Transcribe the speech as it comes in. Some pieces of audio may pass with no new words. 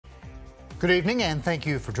Good evening, and thank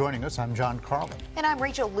you for joining us. I'm John Carlin. And I'm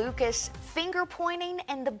Rachel Lucas. Finger pointing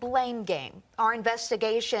and the blame game. Our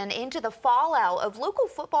investigation into the fallout of local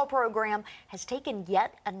football program has taken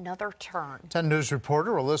yet another turn. 10 News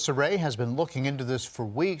reporter Alyssa Ray has been looking into this for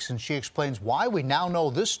weeks, and she explains why we now know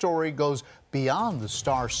this story goes beyond the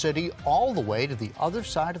Star City all the way to the other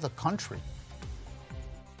side of the country.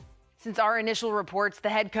 Since our initial reports, the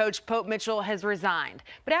head coach, Pope Mitchell, has resigned.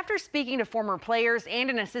 But after speaking to former players and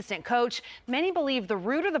an assistant coach, many believe the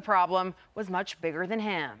root of the problem was much bigger than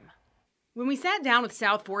him. When we sat down with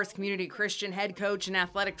South Forest Community Christian head coach and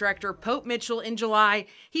athletic director Pope Mitchell in July,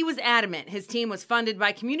 he was adamant his team was funded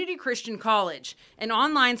by Community Christian College, an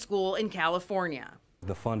online school in California.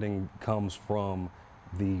 The funding comes from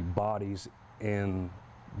the bodies in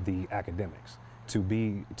the academics. To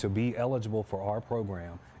be eligible for our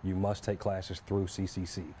program, you must take classes through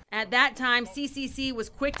CCC. At that time, CCC was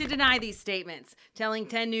quick to deny these statements, telling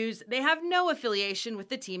 10 News they have no affiliation with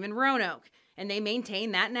the team in Roanoke, and they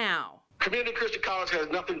maintain that now. Community Christian College has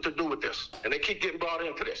nothing to do with this, and they keep getting brought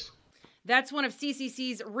into this. That's one of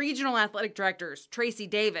CCC's regional athletic directors, Tracy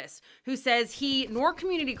Davis, who says he nor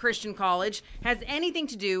Community Christian College has anything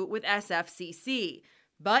to do with SFCC.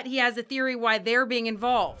 But he has a theory why they're being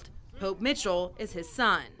involved. Pope Mitchell is his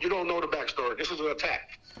son. You don't know the backstory. This is an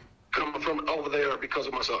attack coming from over there because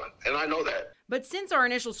of my son, and I know that. But since our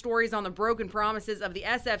initial stories on the broken promises of the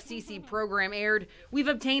SFCC program aired, we've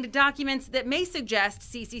obtained documents that may suggest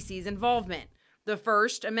CCC's involvement. The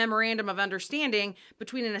first, a memorandum of understanding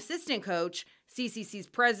between an assistant coach, CCC's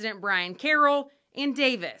president Brian Carroll, and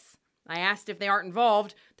Davis. I asked if they aren't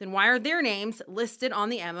involved, then why are their names listed on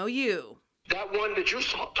the MOU? That one that you're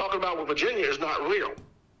talking about with Virginia is not real.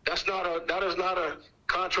 That is not a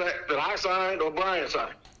contract that I signed or Brian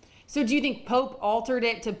signed. So do you think Pope altered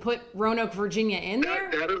it to put Roanoke, Virginia in there?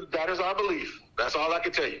 That is our belief. That's all I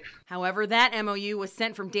can tell you. However, that MOU was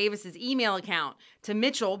sent from Davis's email account to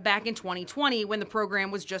Mitchell back in 2020 when the program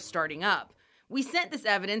was just starting up. We sent this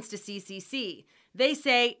evidence to CCC. They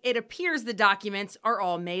say it appears the documents are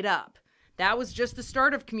all made up. That was just the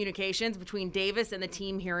start of communications between Davis and the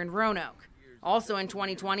team here in Roanoke. Also in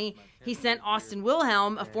 2020, he sent Austin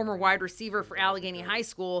Wilhelm, a former wide receiver for Allegheny High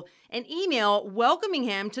School, an email welcoming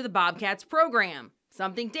him to the Bobcats program,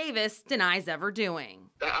 something Davis denies ever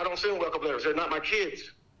doing. I don't send welcome letters. They're not my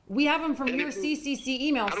kids. We have them from your CCC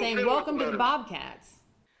email saying, welcome to the Bobcats.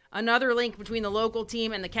 Another link between the local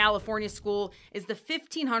team and the California school is the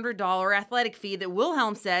 $1,500 athletic fee that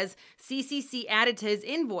Wilhelm says CCC added to his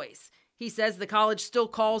invoice. He says the college still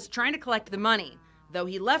calls trying to collect the money, though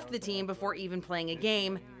he left the team before even playing a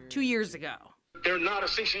game 2 years ago. They're not a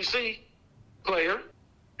CCC player.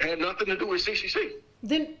 It had nothing to do with CCC.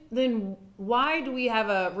 Then why do we have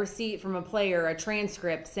a receipt from a player, a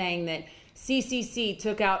transcript, saying that CCC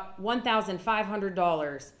took out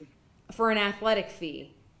 $1,500 for an athletic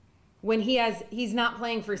fee when he's not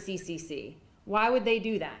playing for CCC? Why would they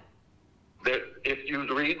do that? That if you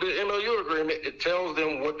read the MOU agreement, it tells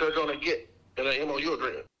them what they're going to get in an MOU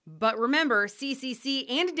agreement. But remember, CCC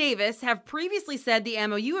and Davis have previously said the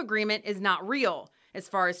MOU agreement is not real. As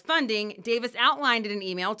far as funding, Davis outlined in an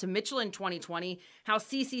email to Mitchell in 2020 how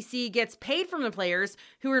CCC gets paid from the players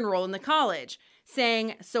who enroll in the college,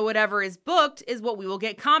 saying, so whatever is booked is what we will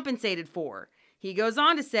get compensated for. He goes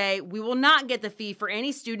on to say, we will not get the fee for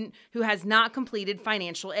any student who has not completed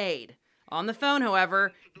financial aid. On the phone,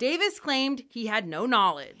 however, Davis claimed he had no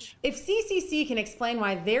knowledge. If CCC can explain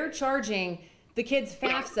why they're charging the kids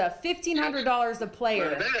FAFSA $1,500 a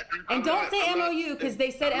player, and don't say MOU because they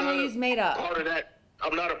said MOU's made up.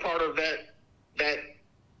 I'm not a part of that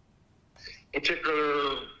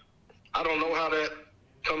particular, I don't know how that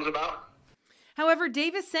comes about. However,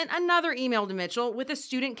 Davis sent another email to Mitchell with a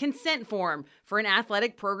student consent form for an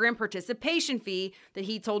athletic program participation fee that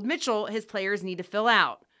he told Mitchell his players need to fill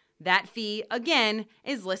out. That fee, again,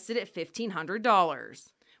 is listed at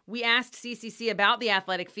 $1,500. We asked CCC about the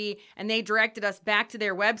athletic fee, and they directed us back to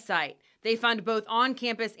their website. They fund both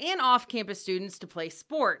on-campus and off-campus students to play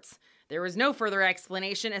sports. There was no further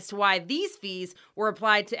explanation as to why these fees were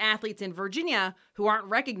applied to athletes in Virginia who aren't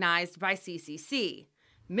recognized by CCC.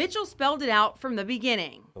 Mitchell spelled it out from the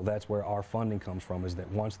beginning. So that's where our funding comes from, is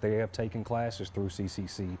that once they have taken classes through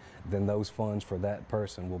CCC, then those funds for that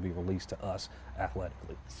person will be released to us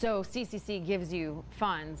athletically. So CCC gives you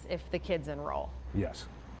funds if the kids enroll? Yes.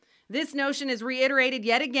 This notion is reiterated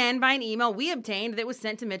yet again by an email we obtained that was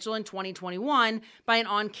sent to Mitchell in 2021 by an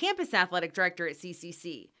on-campus athletic director at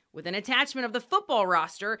CCC, with an attachment of the football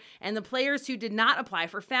roster and the players who did not apply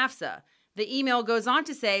for FAFSA. The email goes on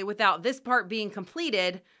to say, without this part being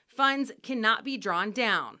completed, funds cannot be drawn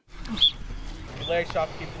down. leg sharp,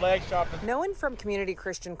 keep your legs sharp. No one from Community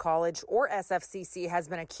Christian College or SFCC has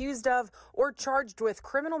been accused of or charged with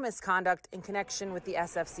criminal misconduct in connection with the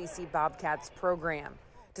SFCC Bobcats program.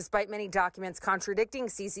 Despite many documents contradicting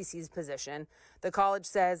CCC's position, the college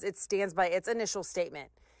says it stands by its initial statement.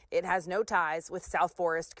 It has no ties with South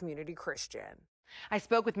Forest Community Christian. I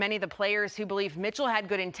spoke with many of the players who believe Mitchell had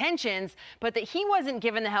good intentions, but that he wasn't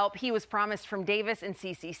given the help he was promised from Davis and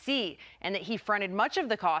CCC, and that he fronted much of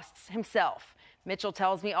the costs himself. Mitchell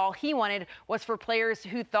tells me all he wanted was for players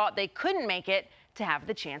who thought they couldn't make it to have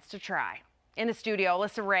the chance to try. In the studio,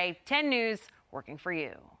 Alyssa Ray, 10 News, working for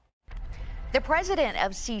you. The president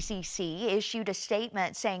of CCC issued a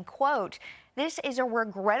statement saying, quote, "This is a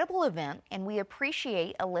regrettable event, and we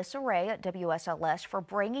appreciate Alyssa Ray at WSLS for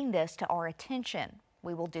bringing this to our attention.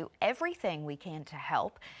 We will do everything we can to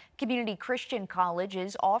help. Community Christian College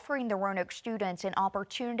is offering the Roanoke students an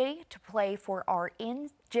opportunity to play for our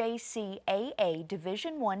NJCAA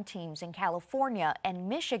Division I teams in California and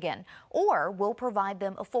Michigan, or we'll provide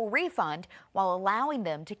them a full refund while allowing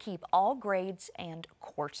them to keep all grades and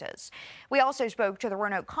courses." We also spoke to the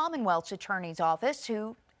Roanoke Commonwealth's Attorney's Office,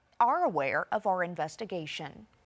 who are aware of our investigation.